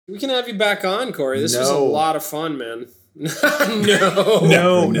We can have you back on, Corey. This was a lot of fun, man.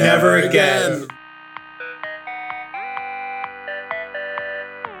 No, never again.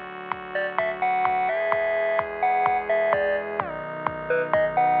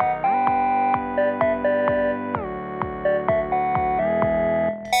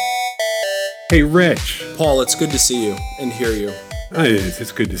 Hey, Rich. Paul, it's good to see you and hear you. It is.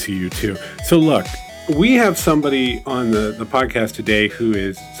 It's good to see you, too. So, look, we have somebody on the podcast today who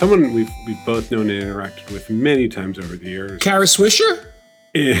is someone we've both known and interacted with many times over the years. Kara Swisher?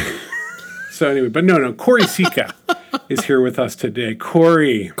 So, anyway, but no, Corey Sicha is here with us today.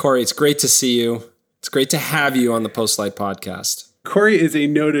 Corey, it's great to see you. It's great to have you on the Postlight podcast. Corey is a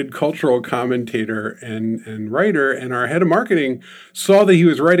noted cultural commentator and writer, and our head of marketing saw that he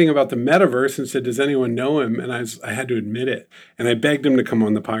was writing about the metaverse and said, does anyone know him? And I had to admit it. And I begged him to come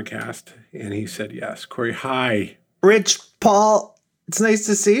on the podcast, and he said yes. Corey, hi. Rich, Paul, it's nice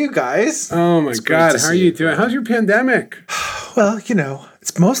to see you guys. Oh, my God. How are you doing? How's your pandemic? Well,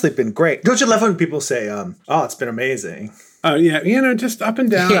 it's mostly been great. Don't you love when people say, it's been amazing? Yeah, just up and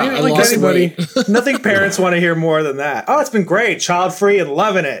down. Yeah, like anybody. Nothing parents want to hear more than that. Oh, it's been great. Child-free and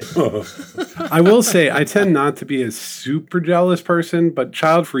loving it. I will say, I tend not to be a super jealous person, but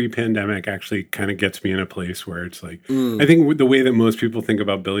child-free pandemic actually kind of gets me in a place where it's like, I think the way that most people think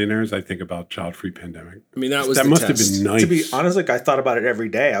about billionaires, I think about child-free pandemic. I mean, that must have been nice. To be honest, I thought about it every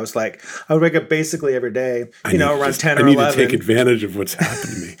day. I was like, I would wake up basically every day, around 10 or 11. I need to take advantage of what's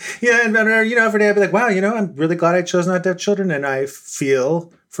happened to me. And every day I'd be like, wow, I'm really glad I chose not to have children. And I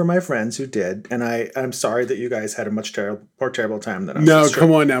feel for my friends who did. And I'm sorry that you guys had a much more terrible time than I was. No,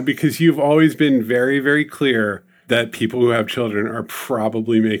 come on now, because you've always been very, very clear that people who have children are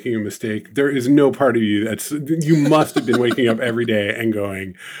probably making a mistake. There is no part of you you must have been waking up every day and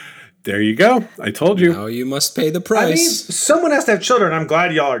going, there you go. I told you. Now you must pay the price. I mean, someone has to have children. I'm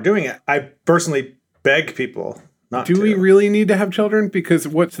glad y'all are doing it. I personally beg people not to. Do we really need to have children? Because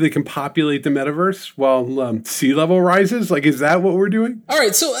so they can populate the metaverse while sea level rises? Like, is that what we're doing? All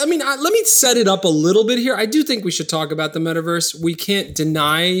right. So, let me set it up a little bit here. I do think we should talk about the metaverse. We can't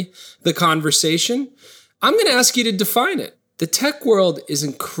deny the conversation. I'm going to ask you to define it. The tech world is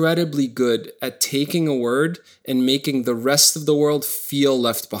incredibly good at taking a word and making the rest of the world feel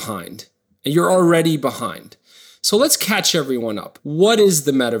left behind. And you're already behind. So let's catch everyone up. What is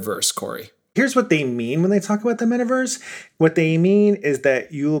the metaverse, Corey? Here's what they mean when they talk about the metaverse. What they mean is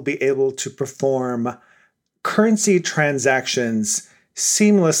that you will be able to perform currency transactions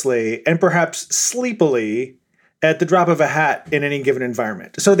seamlessly and perhaps sleepily at the drop of a hat in any given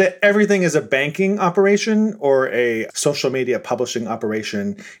environment. So that everything is a banking operation or a social media publishing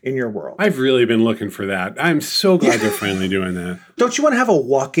operation in your world. I've really been looking for that. I'm so glad they're finally doing that. Don't you want to have a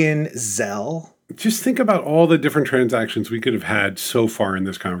walk-in Zelle? Just think about all the different transactions we could have had so far in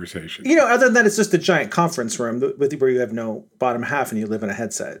this conversation. Other than that, it's just a giant conference room where you have no bottom half and you live in a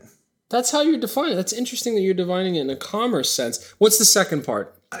headset. That's how you're defining it. That's interesting that you're defining it in a commerce sense. What's the second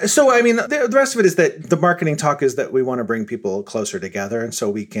part? So, the rest of it is that the marketing talk is that we want to bring people closer together. And so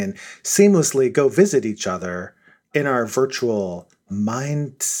we can seamlessly go visit each other in our virtual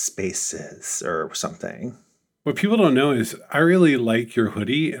mind spaces or something. What people don't know is I really like your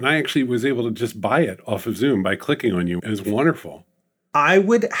hoodie, and I actually was able to just buy it off of Zoom by clicking on you. It was wonderful. I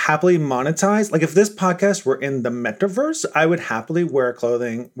would happily monetize. Like if this podcast were in the metaverse, I would happily wear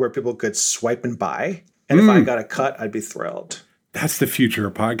clothing where people could swipe and buy. And if I got a cut, I'd be thrilled. That's the future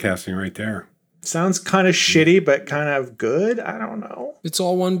of podcasting right there. Sounds kind of shitty, but kind of good. I don't know. It's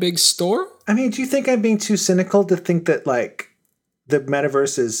all one big store? Do you think I'm being too cynical to think that the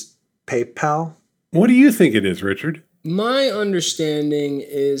metaverse is PayPal? What do you think it is, Richard? My understanding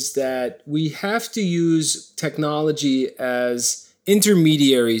is that we have to use technology as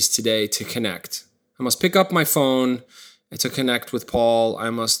intermediaries today to connect. I must pick up my phone to connect with Paul. I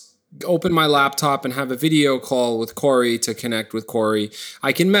must open my laptop and have a video call with Corey to connect with Corey.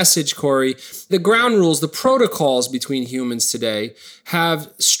 I can message Corey. The ground rules, the protocols between humans today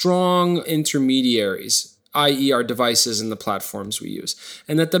have strong intermediaries, i.e. our devices and the platforms we use.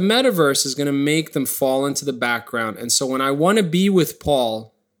 And that the metaverse is going to make them fall into the background. And so when I want to be with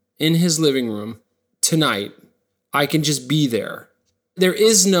Paul in his living room tonight, I can just be there. There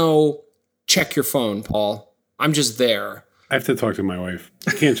is no check your phone, Paul. I'm just there. I have to talk to my wife.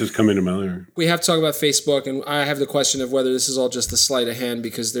 I can't just come into my living room. We have to talk about Facebook, and I have the question of whether this is all just a sleight of hand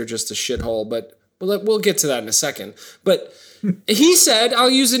because they're just a shithole. But we'll get to that in a second. But he said, I'll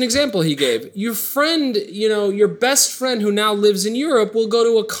use an example he gave. Your friend, your best friend who now lives in Europe will go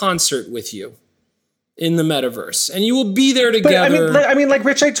to a concert with you. in the metaverse, and you will be there together. But I mean, like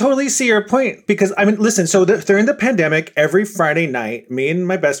Rich, I totally see your point, because I mean, listen. So during the pandemic, every Friday night, me and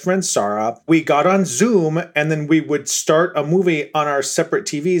my best friend Sarah, we got on Zoom, and then we would start a movie on our separate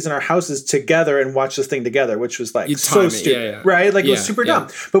TVs in our houses together and watch this thing together, which was like so stupid, right? Like it was super dumb.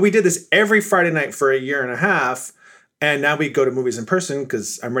 But we did this every Friday night for a year and a half. And now we go to movies in person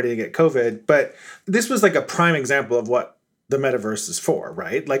because I'm ready to get COVID. But this was like a prime example of what the metaverse is for,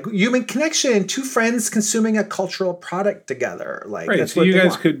 right? Like human connection, two friends consuming a cultural product together. Like, right. That's So what you they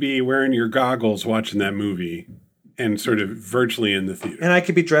guys want. could be wearing your goggles watching that movie and sort of virtually in the theater. And I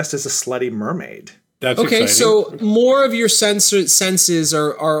could be dressed as a slutty mermaid. That's okay. exciting. So more of your senses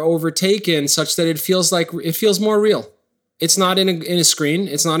are overtaken such that it feels more real. It's not in a screen.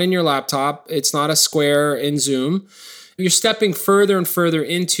 It's not in your laptop. It's not a square in Zoom. You're stepping further and further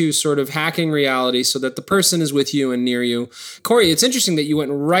into sort of hacking reality so that the person is with you and near you. Corey, it's interesting that you went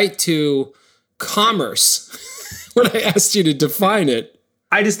right to commerce when I asked you to define it.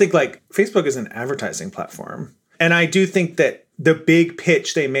 I just think like Facebook is an advertising platform. And I do think that the big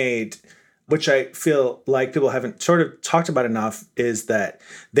pitch they made, which I feel like people haven't sort of talked about enough, is that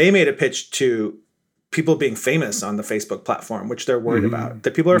they made a pitch to people being famous on the Facebook platform, which they're worried about.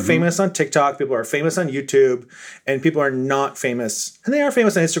 That people are famous on TikTok, people are famous on YouTube, and people are not famous. And they are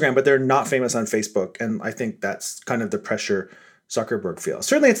famous on Instagram, but they're not famous on Facebook. And I think that's kind of the pressure Zuckerberg feels.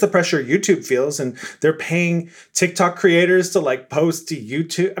 Certainly it's the pressure YouTube feels, and they're paying TikTok creators to like post to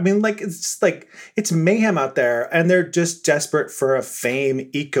YouTube. I mean, like, it's just like, it's mayhem out there, and they're just desperate for a fame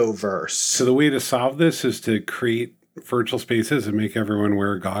ecoverse. So the way to solve this is to create virtual spaces and make everyone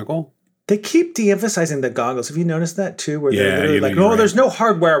wear a goggle? They keep de-emphasizing the goggles. Have you noticed that too? Where they're literally like, right. there's no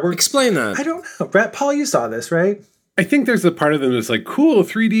hardware. Explain that. I don't know. Brett, Paul, you saw this, right? I think there's a part of them that's like, cool,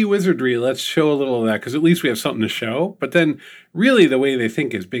 3D wizardry. Let's show a little of that because at least we have something to show. But then really the way they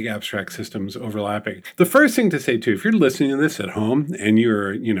think is big abstract systems overlapping. The first thing to say too, if you're listening to this at home and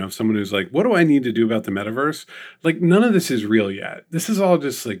you're, someone who's like, what do I need to do about the metaverse? Like none of this is real yet. This is all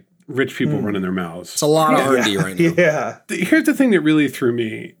just like rich people running their mouths. It's a lot of R&D right now. Yeah. Here's the thing that really threw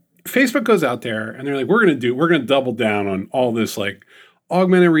me. Facebook goes out there and they're like, we're going to double down on all this like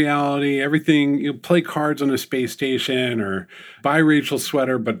augmented reality, everything. You play cards on a space station or buy Rachel's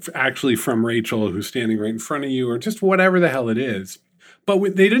sweater, but actually from Rachel who's standing right in front of you, or just whatever the hell it is.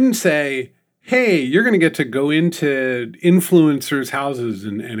 But they didn't say, hey, you're going to get to go into influencers' houses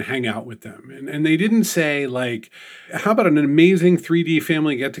and hang out with them. And they didn't say, like, how about an amazing 3D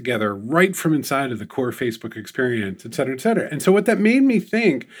family get-together right from inside of the core Facebook experience, et cetera, et cetera. And so what that made me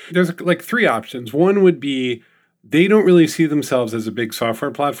think, there's like three options. One would be they don't really see themselves as a big software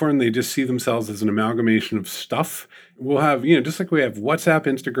platform. They just see themselves as an amalgamation of stuff. We'll have, just like we have WhatsApp,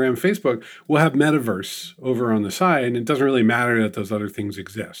 Instagram, Facebook, we'll have Metaverse over on the side, and it doesn't really matter that those other things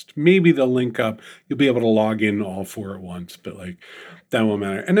exist. Maybe they'll link up. You'll be able to log in all four at once, but like that won't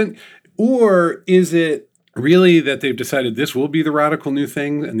matter. And then, or is it really that they've decided this will be the radical new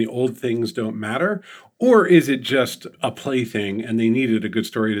thing and the old things don't matter? Or is it just a plaything and they needed a good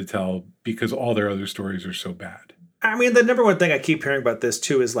story to tell because all their other stories are so bad? I mean, the number one thing I keep hearing about this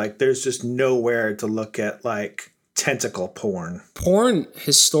too is like there's just nowhere to look at like tentacle porn. Porn,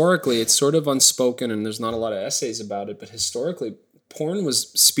 historically, it's sort of unspoken and there's not a lot of essays about it, but historically, porn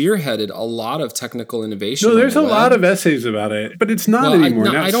was spearheaded a lot of technical innovation. No, there's a lot of essays about it, but it's not anymore.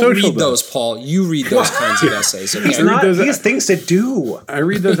 I don't read those, Paul. You read those kinds of essays. Okay? He has things to do. I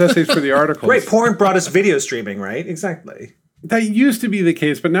read those essays for the articles. Right, porn brought us video streaming, right? Exactly. That used to be the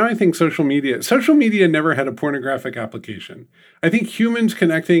case, but now I think social media never had a pornographic application. I think humans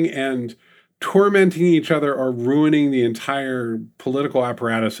connecting and tormenting each other or ruining the entire political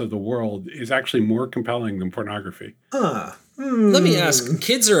apparatus of the world is actually more compelling than pornography. Let me ask,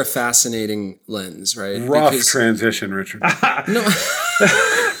 kids are a fascinating lens, right? Rough transition, Richard. No.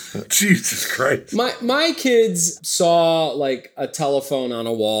 Jesus Christ. My kids saw like a telephone on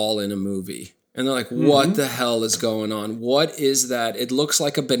a wall in a movie. And they're like, what the hell is going on? What is that? It looks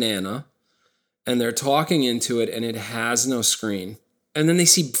like a banana. And they're talking into it and it has no screen. And then they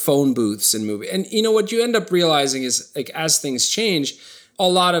see phone booths in movies. And what you end up realizing is like as things change, a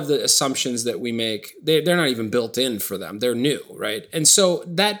lot of the assumptions that we make, they're not even built in for them. They're new, right? And so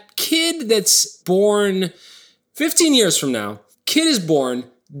that kid that's born 15 years from now, kid is born,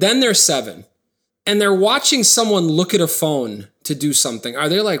 then they're 7. And they're watching someone look at a phone to do something. Are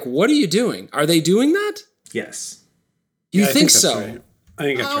they like, what are you doing? Are they doing that? Yes. You think so? Right. I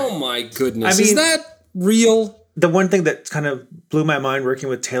think that's right. Oh my goodness. I mean, is that real? The one thing that kind of blew my mind working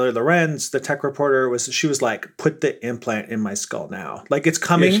with Taylor Lorenz, the tech reporter, was she was like, put the implant in my skull now. Like it's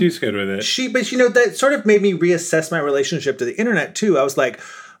coming. Yeah, she's good with it. But that sort of made me reassess my relationship to the internet too. I was like,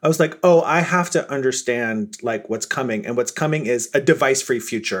 I was like, oh, I have to understand like what's coming. And what's coming is a device-free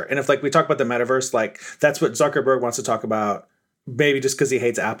future. And if like we talk about the metaverse, like that's what Zuckerberg wants to talk about, maybe just because he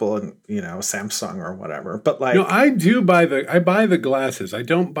hates Apple and, Samsung or whatever. But like, no, I buy the glasses. I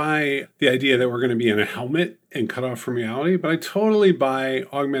don't buy the idea that we're going to be in a helmet and cut off from reality, but I totally buy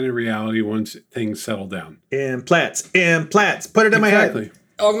augmented reality once things settle down. Implants, put it in my head.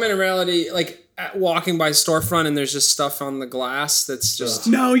 Augmented reality, like walking by a storefront and there's just stuff on the glass that's just...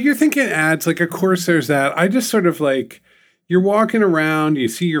 No, you're thinking ads. Like, of course there's that. I just sort of like, you're walking around, you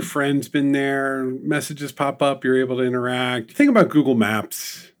see your friend's been there, messages pop up, you're able to interact. Think about Google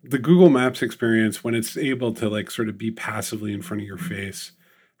Maps. The Google Maps experience when it's able to like sort of be passively in front of your face.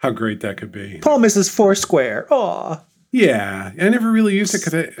 How great that could be. Paul misses Foursquare. Aw. Yeah, I never really used it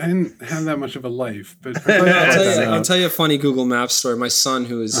because I didn't have that much of a life. But I'll tell you a funny Google Maps story. My son,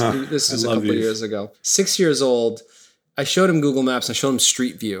 this was a couple of years ago, 6 years old, I showed him Google Maps and I showed him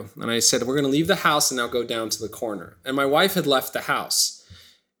Street View. And I said, we're going to leave the house and now go down to the corner. And my wife had left the house.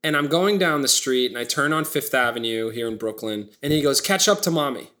 And I'm going down the street and I turn on Fifth Avenue here in Brooklyn. And he goes, catch up to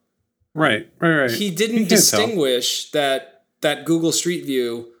mommy. Right. He didn't distinguish that Google Street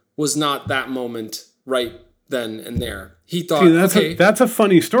View was not that moment right then and there. He thought, that's a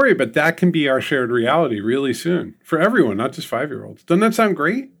funny story, but that can be our shared reality really soon for everyone, not just 5-year-olds. Doesn't that sound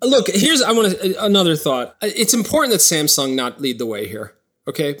great? Look, another thought. It's important that Samsung not lead the way here,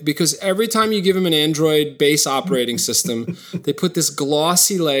 okay? Because every time you give them an Android base operating system, they put this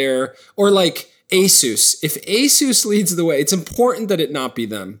glossy layer, or like Asus. If Asus leads the way, it's important that it not be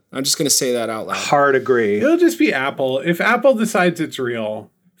them. I'm just going to say that out loud. Hard agree. It'll just be Apple. If Apple decides it's real,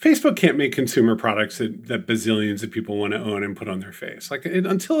 Facebook can't make consumer products that bazillions of people want to own and put on their face.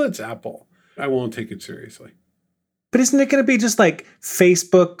 Until it's Apple, I won't take it seriously. But isn't it going to be just like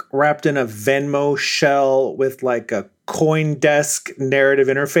Facebook wrapped in a Venmo shell with like a CoinDesk narrative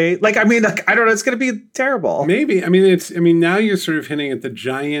interface? I don't know. It's going to be terrible. Maybe. Now you're sort of hinting at the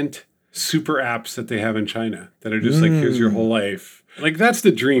giant super apps that they have in China that are just like, here's your whole life. Like, that's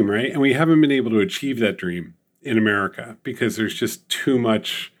the dream, right? And we haven't been able to achieve that dream in America because there's just too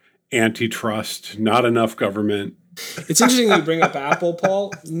much antitrust, not enough government. It's interesting that you bring up Apple,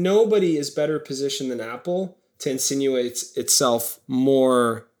 Paul. Nobody is better positioned than Apple to insinuate itself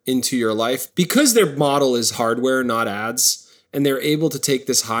more into your life because their model is hardware, not ads. And they're able to take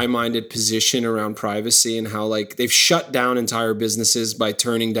this high-minded position around privacy and how like they've shut down entire businesses by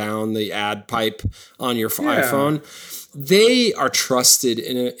turning down the ad pipe on your iPhone. They are trusted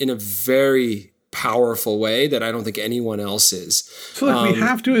in a very powerful way that I don't think anyone else is. So we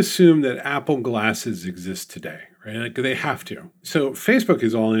have to assume that Apple glasses exist today, right? Like they have to. So Facebook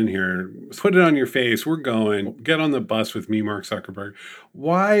is all in here. Put it on your face. We're going. Get on the bus with me, Mark Zuckerberg.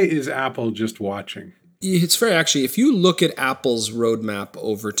 Why is Apple just watching? It's fair, actually. If you look at Apple's roadmap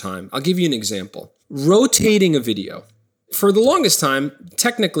over time, I'll give you an example. Rotating a video. For the longest time,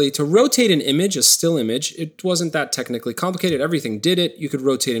 technically, to rotate an image, a still image, it wasn't that technically complicated. Everything did it. You could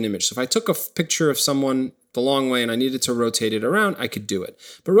rotate an image. So if I took a picture of someone the long way and I needed to rotate it around, I could do it.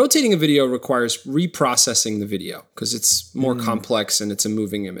 But rotating a video requires reprocessing the video because it's more complex and it's a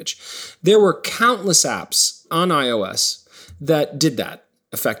moving image. There were countless apps on iOS that did that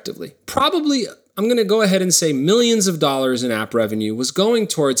effectively. Probably, I'm going to go ahead and say millions of dollars in app revenue was going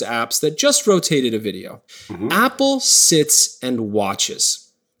towards apps that just rotated a video. Apple sits and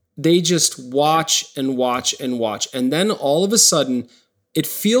watches. They just watch and watch and watch. And then all of a sudden, it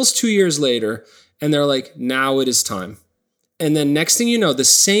feels 2 years later, and they're like, now it is time. And then next thing you know, the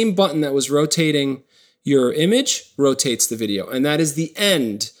same button that was rotating your image rotates the video. And that is the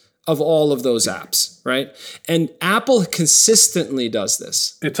end of all of those apps, right? And Apple consistently does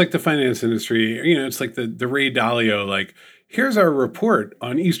this. It's like the finance industry. It's like the Ray Dalio, like, here's our report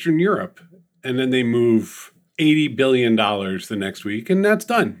on Eastern Europe. And then they move $80 billion the next week, and that's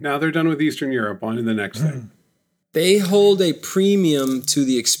done. Now they're done with Eastern Europe, on to the next thing. They hold a premium to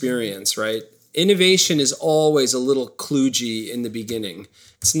the experience, right? Innovation is always a little kludgy in the beginning.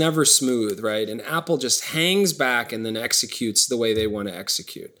 It's never smooth, right? And Apple just hangs back and then executes the way they want to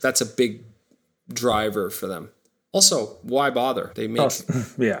execute. That's a big driver for them. Also, why bother? They make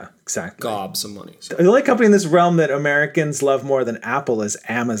exactly gobs of money. So. The only company in this realm that Americans love more than Apple is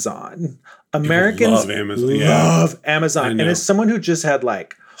Amazon. Americans love Amazon. And as someone who just had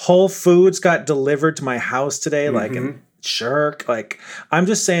like Whole Foods got delivered to my house today, like an jerk. Like, I'm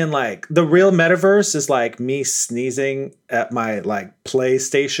just saying, like, the real metaverse is like me sneezing at my like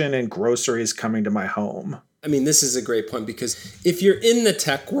PlayStation and groceries coming to my home. I mean, this is a great point because if you're in the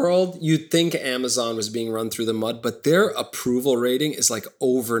tech world, you'd think Amazon was being run through the mud, but their approval rating is like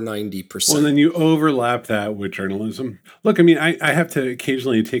over 90%. Well, and then you overlap that with journalism. Look, I mean, I have to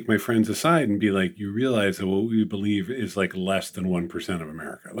occasionally take my friends aside and be like, you realize that what we believe is like less than 1% of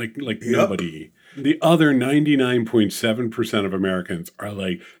America. Like nobody. The other 99.7% of Americans are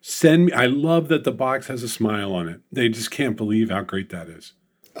like, send me. I love that the box has a smile on it. They just can't believe how great that is.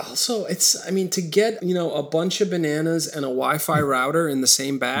 Also, to get, a bunch of bananas and a Wi-Fi router in the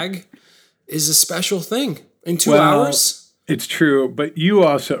same bag is a special thing. In 2 hours? It's true. But you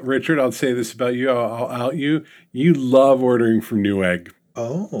also, Richard, I'll say this about you. I'll out you. You love ordering from Newegg.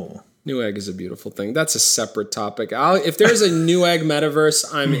 Oh. Newegg is a beautiful thing. That's a separate topic. If there's a Newegg metaverse,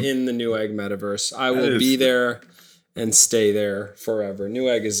 I'm in the Newegg metaverse. I will be there and stay there forever.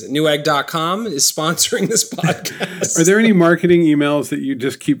 Newegg.com is sponsoring this podcast. Are there any marketing emails that you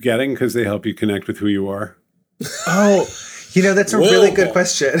just keep getting because they help you connect with who you are? Oh, that's a really good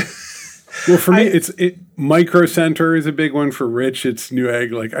question. Well, for me, it's Micro Center is a big one. For Rich, it's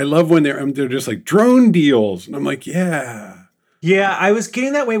Newegg. Like, I love when they're just like drone deals. And I'm like, yeah. Yeah, I was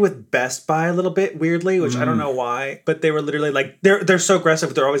getting that way with Best Buy a little bit weirdly, which I don't know why, but they were literally like, they're so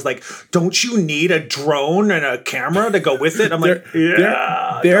aggressive. They're always like, don't you need a drone and a camera to go with it? I'm like,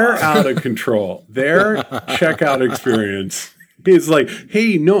 yeah. They're out of control. Their checkout experience is like,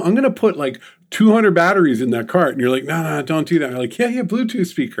 hey, no, I'm going to put like 200 batteries in that cart. And you're like, no, don't do that. You're like, yeah, Bluetooth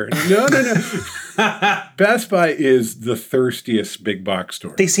speaker. No. Best Buy is the thirstiest big box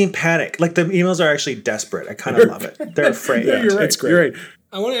store. They seem panicked. Like the emails are actually desperate. I kind of love it. They're afraid. Yeah, you're right. It's great. You're right.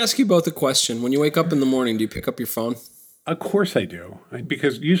 I want to ask you both a question. When you wake up in the morning, do you pick up your phone? Of course I do.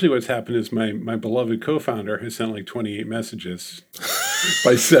 Because usually what's happened is my beloved co-founder has sent like 28 messages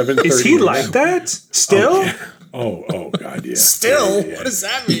by 7:30. Is he like that? Still? Oh, yeah. Oh, God, yeah. Still? Yeah. What does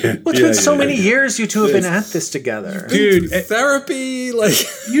that mean? Well, it's been so many years you two have been at this together. Dude, therapy, like...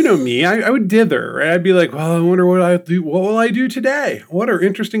 You know me. I would dither. Right? I'd be like, well, I wonder what will I do today? What are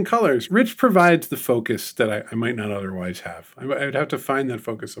interesting colors? Rich provides the focus that I might not otherwise have. I would have to find that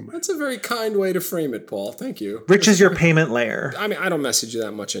focus somewhere. That's a very kind way to frame it, Paul. Thank you. Rich is your payment layer. I mean, I don't message you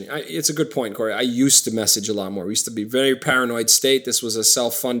that much. It's a good point, Corey. I used to message a lot more. We used to be very paranoid state. This was a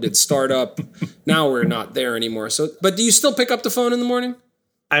self-funded startup. Now we're not there anymore. But do you still pick up the phone in the morning?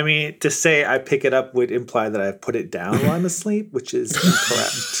 I mean, to say I pick it up would imply that I put it down while I'm asleep, which is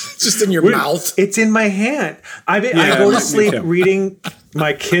incorrect. It's just in your mouth. It's in my hand. I go to sleep reading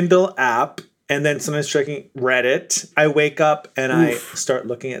my Kindle app and then sometimes checking Reddit. I wake up and I start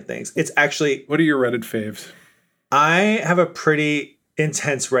looking at things. It's actually... What are your Reddit faves? I have a pretty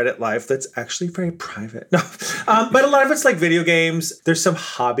intense Reddit life that's actually very private. No, but a lot of it's like video games. There's some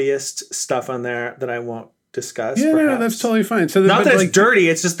hobbyist stuff on there that I won't discuss. Yeah, no, that's totally fine. So not that it's dirty.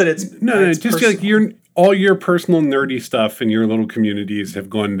 It's just that it's it's just personal. Like all your personal nerdy stuff in your little communities have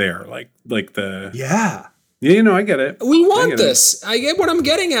gone there. Like the Yeah, I get it. We want this. I get what I'm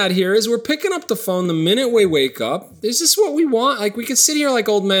getting at here is we're picking up the phone the minute we wake up. Is this what we want? Like we could sit here like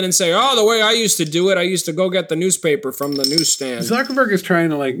old men and say, oh, the way I used to do it, I used to go get the newspaper from the newsstand. Zuckerberg is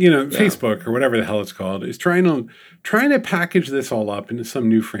trying to Facebook or whatever the hell it's called, is trying to package this all up into some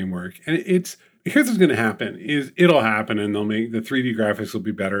new framework. And here's what's going to happen is it'll happen and they'll make the 3D graphics will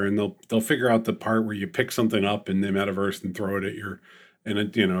be better and they'll figure out the part where you pick something up in the metaverse and throw it at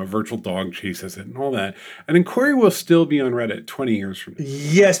a virtual dog chases it and all that. And then Corey will still be on Reddit 20 years from now.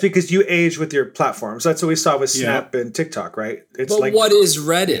 Yes, because you age with your platforms. That's what we saw with Snap and TikTok, right? But what is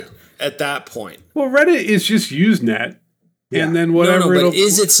Reddit at that point? Well, Reddit is just Usenet. Yeah. And then whatever. But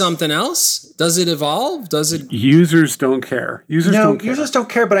is it something else? Does it evolve? Does it? Users don't care. Users don't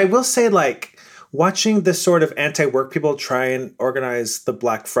care. But I will say, watching this sort of anti-work people try and organize the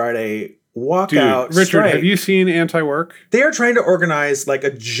Black Friday walkout. Dude, Richard, strike. Have you seen anti-work? They are trying to organize a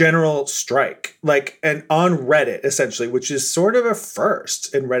general strike, and on Reddit essentially, which is sort of a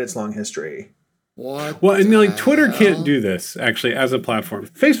first in Reddit's long history. What? Well, and Twitter can't do this actually as a platform.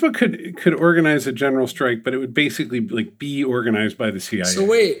 Facebook could organize a general strike, but it would basically be organized by the CIA. So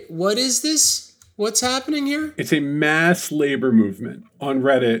wait, what is this? What's happening here? It's a mass labor movement on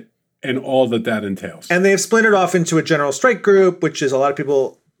Reddit and all that entails. And they have splintered off into a general strike group, which is a lot of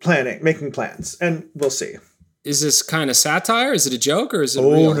people making plans, and we'll see. Is this kind of satire? Is it a joke or is it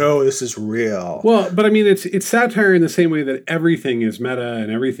Oh real? no, this is real. Well, but I mean, it's satire in the same way that everything is meta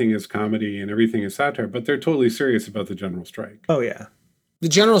and everything is comedy and everything is satire, but they're totally serious about the general strike. Oh yeah. The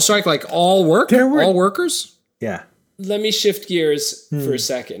general strike, all all workers? Yeah. Let me shift gears for a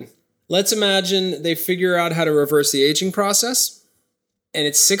second. Let's imagine they figure out how to reverse the aging process. And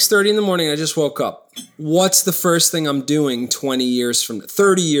it's 6:30 in the morning. I just woke up. What's the first thing I'm doing 30 years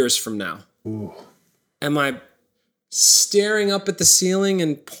from now? Ooh. Am I staring up at the ceiling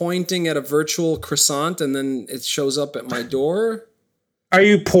and pointing at a virtual croissant and then it shows up at my door? Are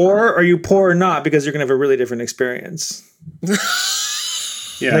you poor? Are you poor or not? Because you're going to have a really different experience.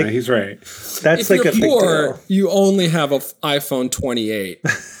 Yeah, Like, he's right. That's If like you're a big poor, deal. you only have an iPhone 28.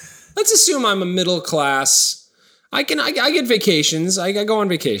 Let's assume I'm a middle class. I get vacations. I go on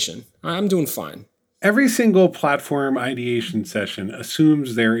vacation. I'm doing fine. Every single platform ideation session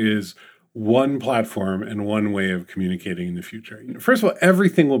assumes there is one platform and one way of communicating in the future. First of all,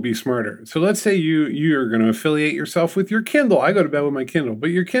 everything will be smarter. So let's say you're going to affiliate yourself with your Kindle. I go to bed with my Kindle, but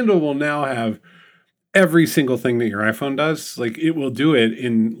your Kindle will now have every single thing that your iPhone does. Like it will do it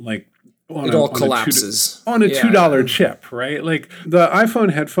in like It all collapses. on a $2 chip, right? Like the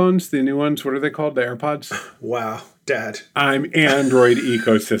iPhone headphones, the new ones, what are they called? The AirPods? Wow, Dad. I'm Android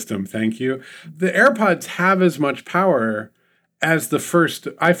ecosystem, thank you. The AirPods have as much power as the first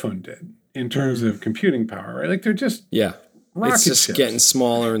iPhone did in terms of computing power, right? Like they're just rocket It's just ships. getting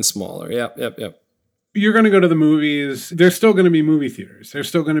smaller and smaller. Yep. You're going to go to the movies. There's still going to be movie theaters. There's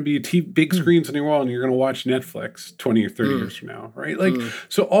still going to be big screens on your wall, and you're going to watch Netflix 20 or 30 years from now, right? Like,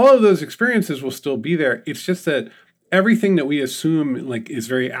 so all of those experiences will still be there. It's just that everything that we assume like is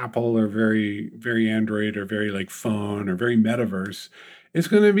very Apple or very, very Android or very like phone or very Metaverse is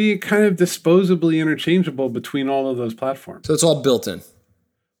going to be kind of disposably interchangeable between all of those platforms. So it's all built in.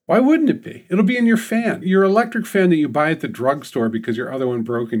 Why wouldn't it be? It'll be in your fan. Your electric fan that you buy at the drugstore because your other one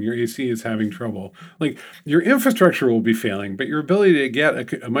broke and your AC is having trouble. Like your infrastructure will be failing, but your ability to get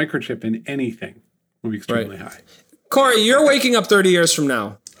a microchip in anything will be extremely high. Corey, you're waking up 30 years from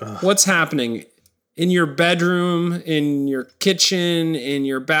now. What's happening in your bedroom, in your kitchen, in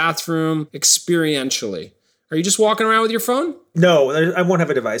your bathroom, experientially? Are you just walking around with your phone? No, I won't have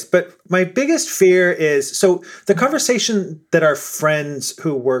a device. But my biggest fear is, so the conversation that our friends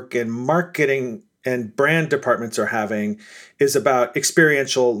who work in marketing and brand departments are having is about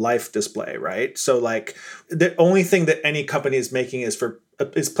experiential life display, right? So like the only thing that any company is making is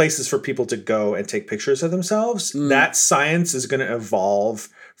places for people to go and take pictures of themselves. That science is going to evolve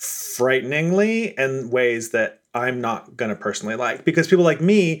frighteningly in ways that I'm not going to personally like, because people like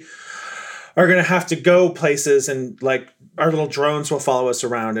me are going to have to go places and like our little drones will follow us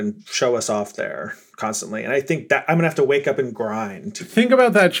around and show us off there constantly. And I think that I'm going to have to wake up and grind. Think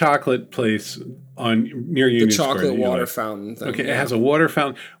about that chocolate place near Union The Square. chocolate water fountain thing. Okay, it has a water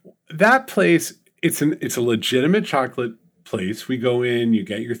fountain. That place, it's a legitimate chocolate place. We go in, you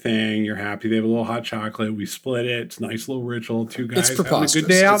get your thing, you're happy. They have a little hot chocolate. We split it. It's a nice little ritual. Two guys having a good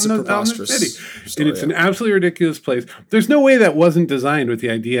day out in the city. And it's an absolutely ridiculous place. There's no way that wasn't designed with the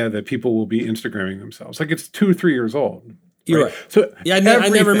idea that people will be Instagramming themselves. Like it's 2 or 3 years old. You're right. So I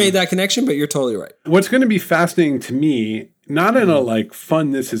never made that connection, but you're totally right. What's going to be fascinating to me, not in a like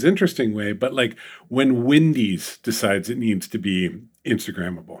fun, this is interesting way, but like when Wendy's decides it needs to be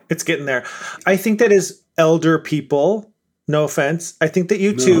Instagrammable. It's getting there. I think that as elder people, no offense, I think that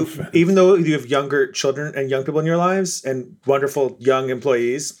you too, even though you have younger children and young people in your lives and wonderful young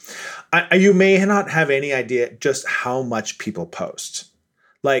employees, you may not have any idea just how much people post.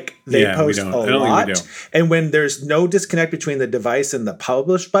 Like they post a lot. And when there's no disconnect between the device and the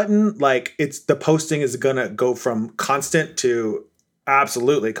publish button, like the posting is going to go from constant to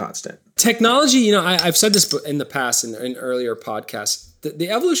absolutely constant. Technology, I've said this in the past in earlier podcasts, the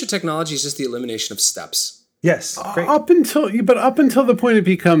evolution of technology is just the elimination of steps. Yes. Great. Up until the point it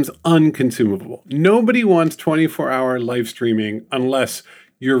becomes unconsumable. Nobody wants 24-hour live streaming unless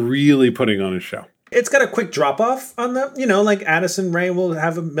you're really putting on a show. It's got a quick drop off on them. Like Addison Rae will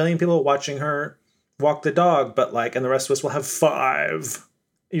have 1 million people watching her walk the dog, but and the rest of us will have 5.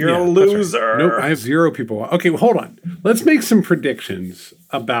 You're a loser. Right. Nope, I have 0 people. Okay, well, hold on. Let's make some predictions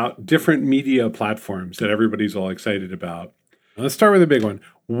about different media platforms that everybody's all excited about. Let's start with a big one.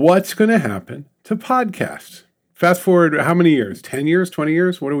 What's going to happen to podcasts? Fast forward how many years? 10 years? 20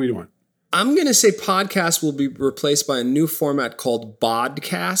 years? What are we doing? I'm going to say podcasts will be replaced by a new format called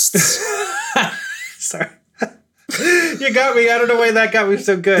bodcasts. Sorry. You got me. I don't know why that got me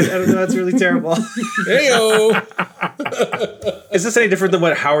so good. I don't know. That's really terrible. Hey-o. Is this any different than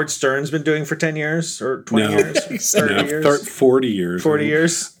what Howard Stern's been doing for 10 years or 20 years? 30 years? 40 years. 40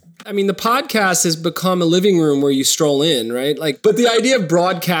 years. I mean, the podcast has become a living room where you stroll in, right? But the idea of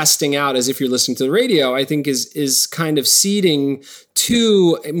broadcasting out as if you're listening to the radio, I think is kind of ceding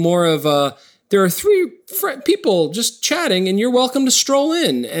to more of a, there are 3 people just chatting and you're welcome to stroll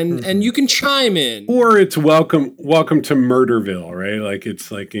in and you can chime in. Or it's welcome to Murderville, right? Like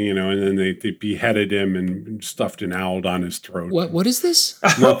it's like, and then they beheaded him and stuffed an owl down his throat. What is this?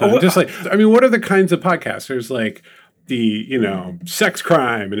 Nothing. Just what are the kinds of podcasts? There's like, the, sex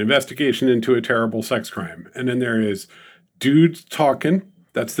crime, an investigation into a terrible sex crime. And then there is dudes talking.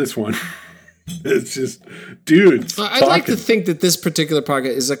 That's this one. It's just dudes I'd like to think that this particular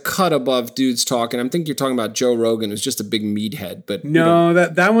podcast is a cut above dudes talking. I think you're talking about Joe Rogan, who's just a big meathead. But no,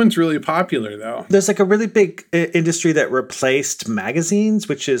 that one's really popular, though. There's like a really big industry that replaced magazines,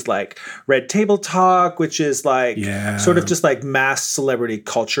 which is like Red Table Talk, which is like sort of just like mass celebrity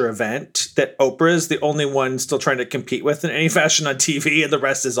culture event that Oprah's the only one still trying to compete with in any fashion on TV, and the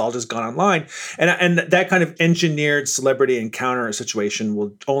rest is all just gone online. And that kind of engineered celebrity encounter situation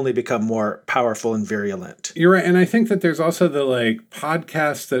will only become more powerful and virulent. You're right. And I think that there's also the like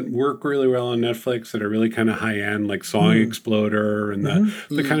podcasts that work really well on Netflix that are really kind of high end, like Song Exploder and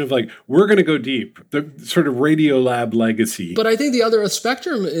the kind of like, we're going to go deep, the sort of Radiolab legacy. But I think the other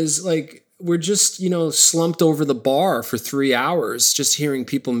spectrum is like, we're just, slumped over the bar for 3 hours just hearing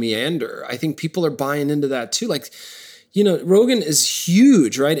people meander. I think people are buying into that too. Like, Rogan is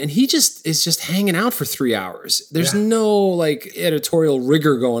huge, right? And he just is just hanging out for 3 hours. There's no like editorial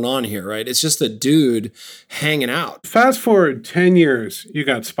rigor going on here, right? It's just a dude hanging out. Fast forward 10 years, you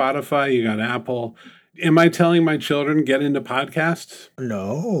got Spotify, you got Apple. Am I telling my children get into podcasts?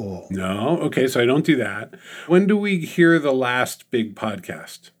 No. No? Okay, so I don't do that. When do we hear the last big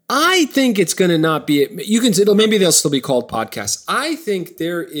podcast? I think it's going to not be, maybe they'll still be called podcasts. I think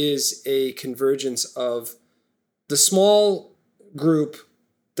there is a convergence of the small group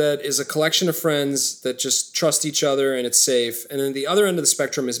that is a collection of friends that just trust each other and it's safe. And then the other end of the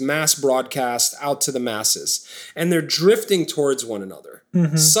spectrum is mass broadcast out to the masses. And they're drifting towards one another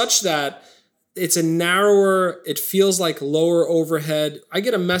such that it's a narrower, it feels like lower overhead. I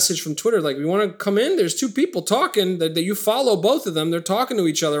get a message from Twitter like, we want to come in. There's two people talking that you follow both of them. They're talking to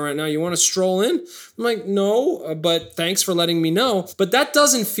each other right now. You want to stroll in? I'm like, no, but thanks for letting me know. But that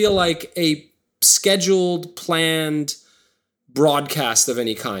doesn't feel like a scheduled, planned broadcast of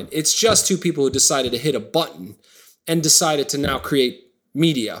any kind. It's just two people who decided to hit a button and decided to now create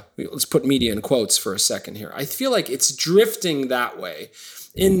media. Let's put media in quotes for a second here. I feel like it's drifting that way,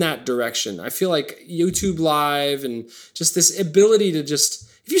 in that direction. I feel like YouTube Live and just this ability to just,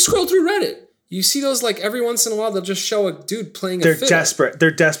 if you scroll through Reddit, you see those like every once in a while, they'll just show a dude playing a fiddle.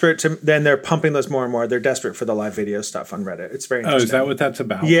 They're desperate to, then they're pumping those more and more. They're desperate for the live video stuff on Reddit. It's very interesting. Oh, is that what that's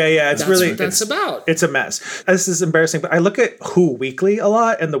about? Yeah. That's what that's about. It's a mess. This is embarrassing, but I look at Who Weekly a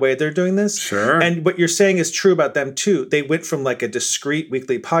lot and the way they're doing this. Sure. And what you're saying is true about them too. They went from like a discrete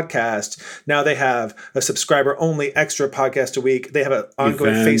weekly podcast. Now they have a subscriber only extra podcast a week. They have an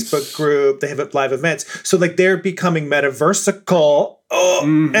ongoing Facebook group. They have live events. So like they're becoming metaversical.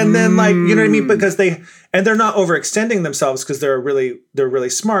 And then like, you know what I mean? Because they're not overextending themselves because they're really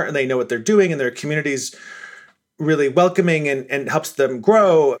smart and they know what they're doing and their community's really welcoming and helps them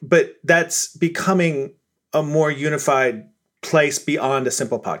grow. But that's becoming a more unified place beyond a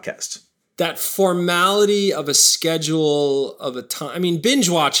simple podcast. That formality of a schedule of a time. I mean, binge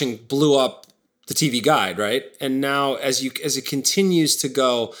watching blew up the TV Guide, right? And now as it continues to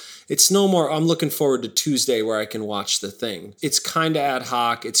go, it's no more, I'm looking forward to Tuesday where I can watch the thing. It's kind of ad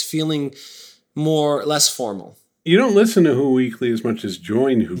hoc. It's feeling less formal. You don't listen to Who Weekly as much as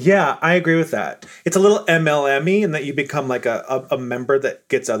join Who. Yeah, I agree with that. It's a little MLM-y in that you become like a member that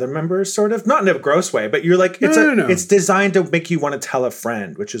gets other members, sort of. Not in a gross way, but you're like, it's designed to make you want to tell a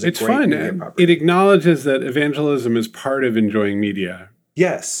friend, which is it's a great fun. media property. It acknowledges that evangelism is part of enjoying media.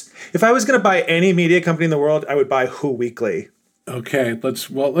 Yes. If I was going to buy any media company in the world, I would buy Who Weekly. Okay, let's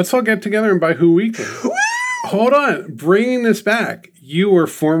all get together and buy Who Weekly. Hold on, bringing this back. You were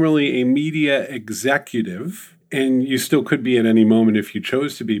formerly a media executive, and you still could be at any moment if you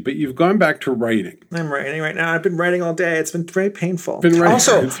chose to be, but you've gone back to writing. I'm writing right now. I've been writing all day. It's been very painful.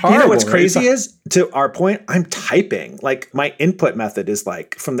 Also, it's horrible, you know what's crazy is, to our point, I'm typing. Like, my input method is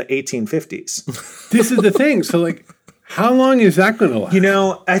like from the 1850s. This is the thing. So like, how long is that going to last? You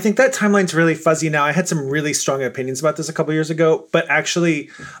know, I think that timeline's really fuzzy now. I had some really strong opinions about this a couple years ago, but actually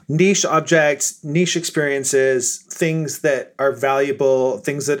niche objects, niche experiences, things that are valuable,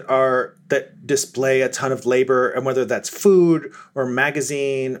 things that display a ton of labor, and whether that's food or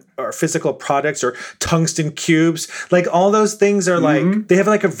magazine or physical products or tungsten cubes, like all those things are like, they have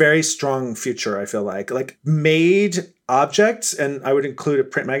like a very strong future, I feel like made objects. And I would include a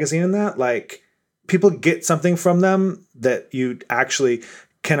print magazine in that, like, people get something from them that you actually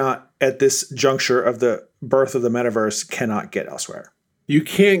cannot, at this juncture of the birth of the metaverse, cannot get elsewhere. You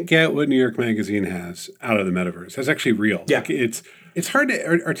can't get what New York Magazine has out of the metaverse. That's actually real. Yeah. Like it's hard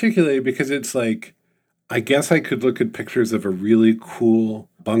to articulate because it's like, I guess I could look at pictures of a really cool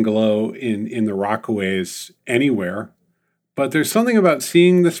bungalow in the Rockaways anywhere, But there's something about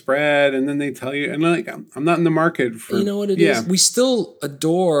seeing the spread and then they tell you, and like, I'm not in the market for. You know what it is? We still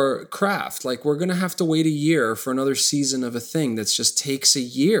adore craft. Like, we're going to have to wait a year for another season of a thing that just takes a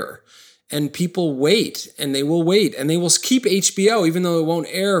year. And people wait, and they will wait, and they will keep HBO even though it won't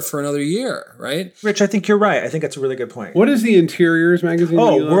air for another year, right? Rich, I think you're right. I think that's a really good point. What is the Interiors magazine?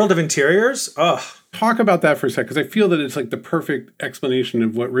 Oh, World of Interiors? Oh. Talk about that for a sec, because I feel that it's like the perfect explanation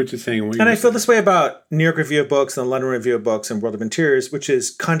of what Rich is saying. And I feel this way about New York Review of Books and London Review of Books and World of Interiors, which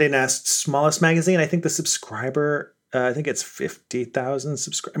is Condé Nast's smallest magazine. I think the subscriber, I think it's 50,000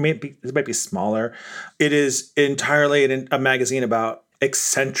 subscribers. I mean, it might be smaller. It is entirely a magazine about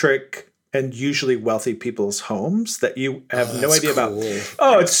eccentric and usually wealthy people's homes that you have no idea about.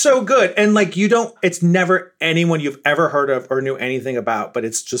 Oh, it's so good. And like, it's never anyone you've ever heard of or knew anything about, but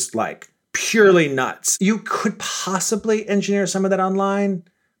it's just like purely nuts. You could possibly engineer some of that online,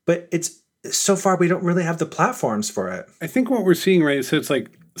 but it's so far we don't really have the platforms for it. I think what we're seeing, right, so it's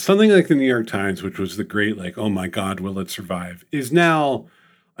like something like the New York Times, which was the great, like, oh my God, will it survive, is now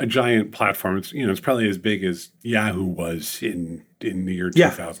a giant platform. It's, it's probably as big as Yahoo was in the year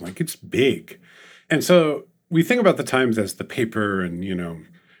 2000. Like, it's big. And so we think about the Times as the paper and,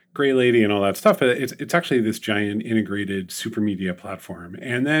 Gray Lady and all that stuff, but it's actually this giant integrated super media platform.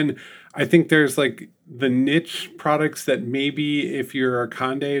 And then I think there's like the niche products that maybe if you're a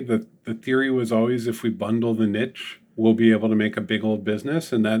Condé, the theory was always if we bundle the niche, we'll be able to make a big old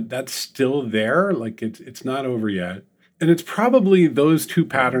business. And that's still there. Like it's not over yet. And it's probably those two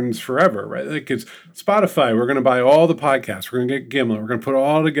patterns forever, right? Like it's Spotify. We're going to buy all the podcasts. We're going to get Gimlet. We're going to put it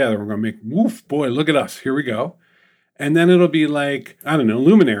all together. We're going to make, woof, boy, look at us. Here we go. And then it'll be like, I don't know,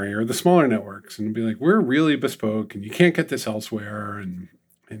 Luminary or the smaller networks. And it'll be like, we're really bespoke and you can't get this elsewhere. And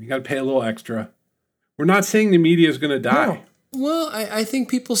you got to pay a little extra. We're not saying the media is going to die. No. Well, I think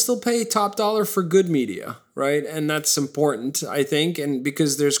people still pay top dollar for good media, right? And that's important, I think. And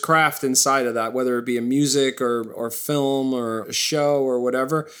because there's craft inside of that, whether it be a music or film or a show or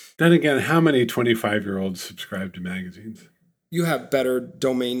whatever. Then again, how many 25-year-olds subscribe to magazines? You have better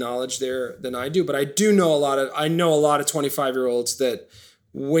domain knowledge there than I do, but I know a lot of 25-year-olds that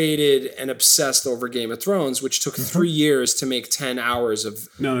waited and obsessed over Game of Thrones, which took 3 years to make 10 hours of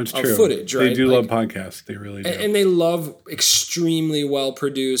footage, right? They do love podcasts. They really do. And they love extremely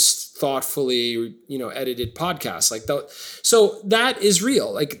well-produced, thoughtfully, edited podcasts. So that is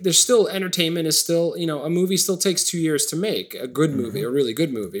real. Like, there's still entertainment is still, a movie still takes 2 years to make, a good movie, a really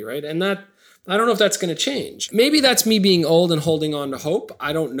good movie, right? And that, I don't know if that's going to change. Maybe that's me being old and holding on to hope.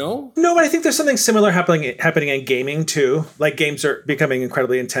 I don't know. No, but I think there's something similar happening in gaming too. Like, games are becoming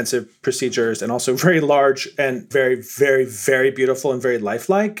incredibly intensive procedures and also very large and very, very, very beautiful and very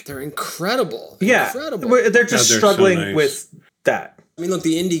lifelike. They're incredible. Yeah. Incredible. They're just struggling so nice with that. I mean, look,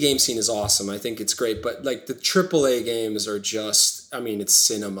 the indie game scene is awesome. I think it's great. But like the AAA games are just, it's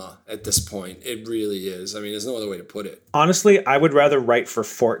cinema at this point. It really is. I mean, there's no other way to put it. Honestly, I would rather write for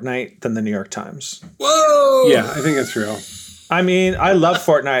Fortnite than the New York Times. Whoa! Yeah, I think that's real. I mean, I love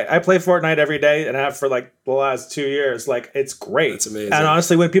Fortnite. I play Fortnite every day and I have for like the last 2 years. Like, it's great. It's amazing. And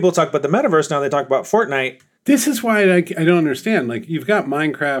honestly, when people talk about the metaverse now, they talk about Fortnite. This is why I don't understand. Like, you've got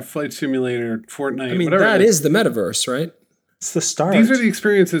Minecraft, Flight Simulator, Fortnite, whatever. That is the metaverse, right? It's the start. These are the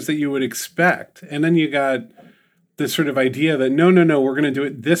experiences that you would expect. And then you got this sort of idea that, no, we're going to do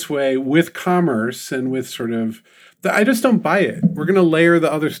it this way with commerce and with sort of, I just don't buy it. We're going to layer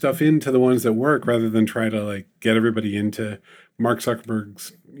the other stuff into the ones that work rather than try to like get everybody into Mark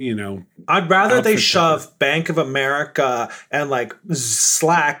Zuckerberg's, I'd rather they shove Bank of America and like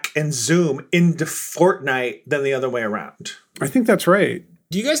Slack and Zoom into Fortnite than the other way around. I think that's right.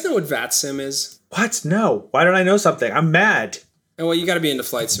 Do you guys know what VATSIM is? What? No. Why don't I know something? I'm mad. And well, you got to be into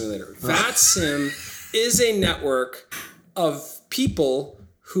Flight Simulator. VATSIM is a network of people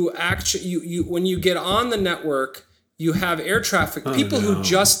who actually, you when you get on the network, you have air traffic, people who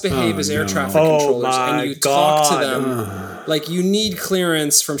just behave as air traffic controllers, and you talk to them like you need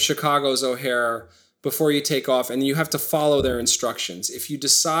clearance from Chicago's O'Hare before you take off, and you have to follow their instructions. If you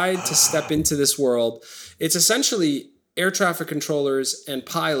decide to step into this world, it's essentially air traffic controllers and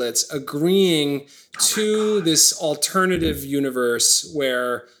pilots agreeing to this alternative universe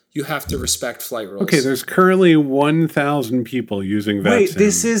where you have to respect flight rules. Okay, there's currently 1,000 people using VATSIM. Wait,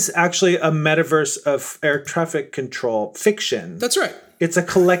 this is actually a metaverse of air traffic control fiction. That's right. It's a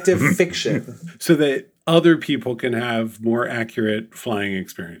collective fiction. So that other people can have more accurate flying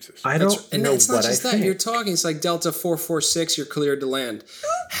experiences. I don't and know it's not what just I that. think. You're talking, it's like Delta 446, you're cleared to land.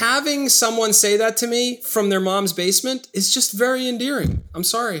 Having someone say that to me from their mom's basement is just very endearing. I'm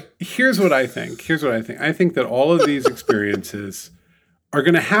sorry. Here's what I think. I think that all of these experiences are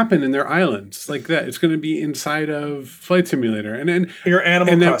going to happen in their islands like that. It's going to be inside of Flight Simulator. And your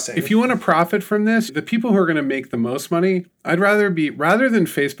Animal Crossing. If you want to profit from this, the people who are going to make the most money, rather than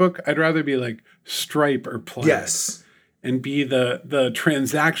Facebook, I'd rather be like Stripe or Plaid. Yes. And be the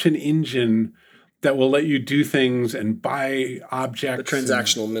transaction engine that will let you do things and buy objects. The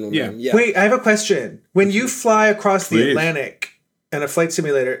transactional middleman. Yeah. Wait, I have a question. When you fly across the Atlantic in a flight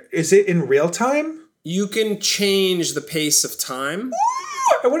simulator, is it in real time? You can change the pace of time.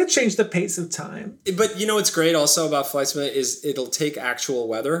 I want to change the pace of time. But you know what's great also about Flight Simulator is it'll take actual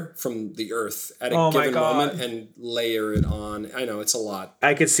weather from the Earth at a given moment and layer it on. I know, it's a lot.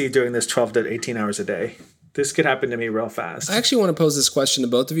 I could see doing this 12 to 18 hours a day. This could happen to me real fast. I actually want to pose this question to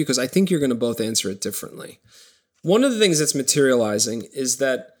both of you because I think you're going to both answer it differently. One of the things that's materializing is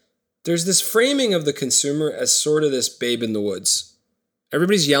that there's this framing of the consumer as sort of this babe in the woods.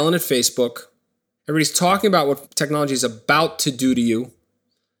 Everybody's yelling at Facebook. Everybody's talking about what technology is about to do to you,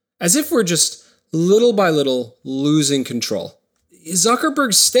 as if we're just little by little losing control.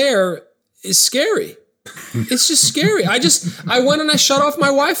 Zuckerberg's stare is scary. It's just scary. I went and I shut off my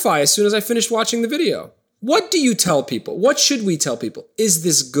Wi-Fi as soon as I finished watching the video. What do you tell people? What should we tell people? Is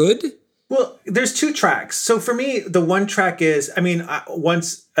this good? Well, there's two tracks. So for me, the one track is,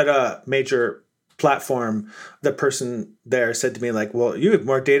 once at a major platform, the person there said to me, like, well, you have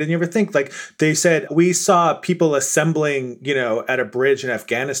more data than you ever think. Like, they said, we saw people assembling, at a bridge in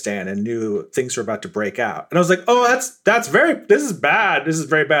Afghanistan and knew things were about to break out. And I was like, oh, this is bad. This is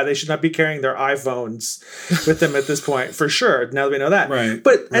very bad. They should not be carrying their iPhones with them at this point, for sure. Now that we know that. Right.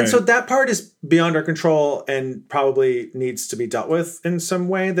 And so that part is beyond our control and probably needs to be dealt with in some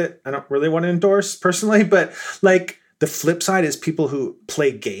way that I don't really want to endorse personally. But like, the flip side is people who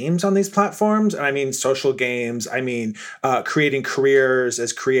play games on these platforms. And I mean, social games. I mean, creating careers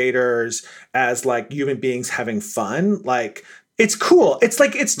as creators, as like human beings having fun. Like, it's cool. It's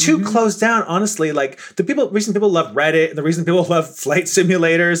like, it's too closed down, honestly. Like the reason people love Reddit and the reason people love flight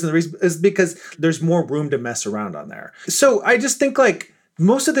simulators and the reason is because there's more room to mess around on there. So I just think like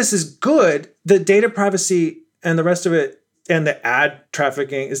most of this is good. The data privacy and the rest of it and the ad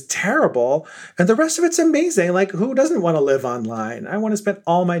trafficking is terrible. And the rest of it's amazing. Like, who doesn't want to live online? I want to spend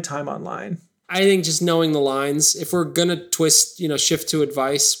all my time online. I think just knowing the lines, if we're going to shift to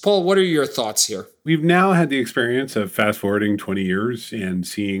advice. Paul, what are your thoughts here? We've now had the experience of fast forwarding 20 years and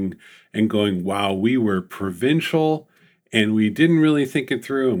seeing and going, wow, we were provincial and we didn't really think it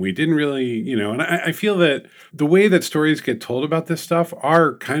through and we didn't really, and I feel that the way that stories get told about this stuff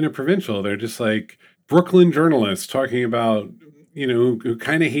are kind of provincial. They're just like Brooklyn journalists talking about, who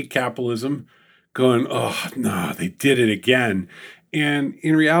kind of hate capitalism, going, oh, no, they did it again. And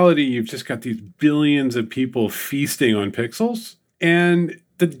in reality, you've just got these billions of people feasting on pixels. And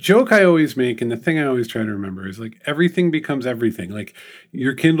the joke I always make and the thing I always try to remember is like everything becomes everything. Like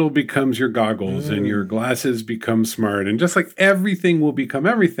your Kindle becomes your goggles and your glasses become smart. And just like everything will become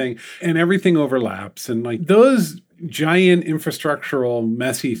everything and everything overlaps. And like those giant infrastructural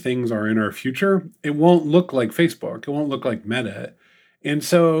messy things are in our future. It won't look like Facebook. It won't look like Meta. And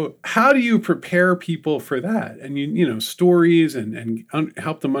so how do you prepare people for that? And, stories and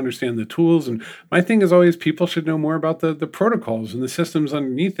help them understand the tools. And my thing is always people should know more about the protocols and the systems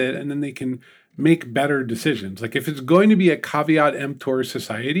underneath it. And then they can make better decisions. Like if it's going to be a caveat emptor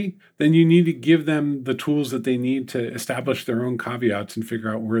society, then you need to give them the tools that they need to establish their own caveats and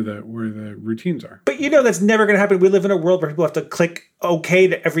figure out where the routines are. But that's never going to happen. We live in a world where people have to click OK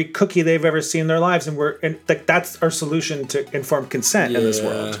to every cookie they've ever seen in their lives, and that's our solution to informed consent in this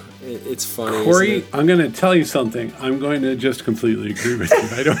world. It's funny. Corey, I'm going to tell you something. I'm going to just completely agree with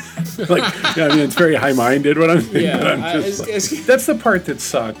you. I don't it's very high-minded what I'm saying. Yeah, but that's the part that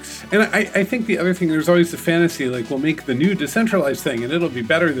sucks. And I think the other thing, there's always the fantasy, like we'll make the new decentralized thing and it'll be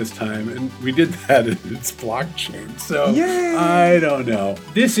better this time. And we did that. It's blockchain. So yay! I don't know.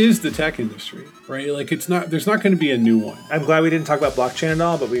 This is the tech industry, right? Like there's not going to be a new one. I'm glad we didn't talk about blockchain at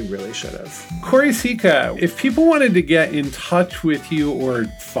all, but we really should have. Corey Sicha, if people wanted to get in touch with you or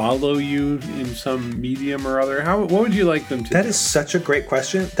follow you in some medium or other, what would you like them to do? That is such a great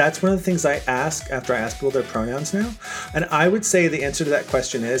question. That's one of the things I ask after I ask people their pronouns now. And I would say the answer to that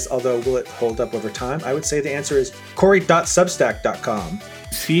question is, although will it hold up over time, I would say the answer is Corey.substack.com.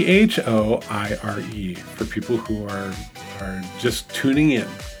 Choire for people who are just tuning in.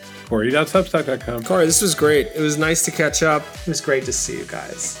 Corey.substack.com. Corey, this was great. It was nice to catch up. It was great to see you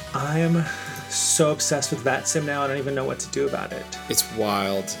guys. I am so obsessed with VatSim now, I don't even know what to do about it. It's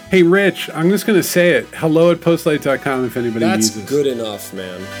wild. Hey, Rich, I'm just going to say it. Hello@postlight.com if anybody needs us. That's good enough,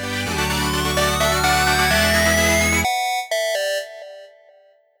 man.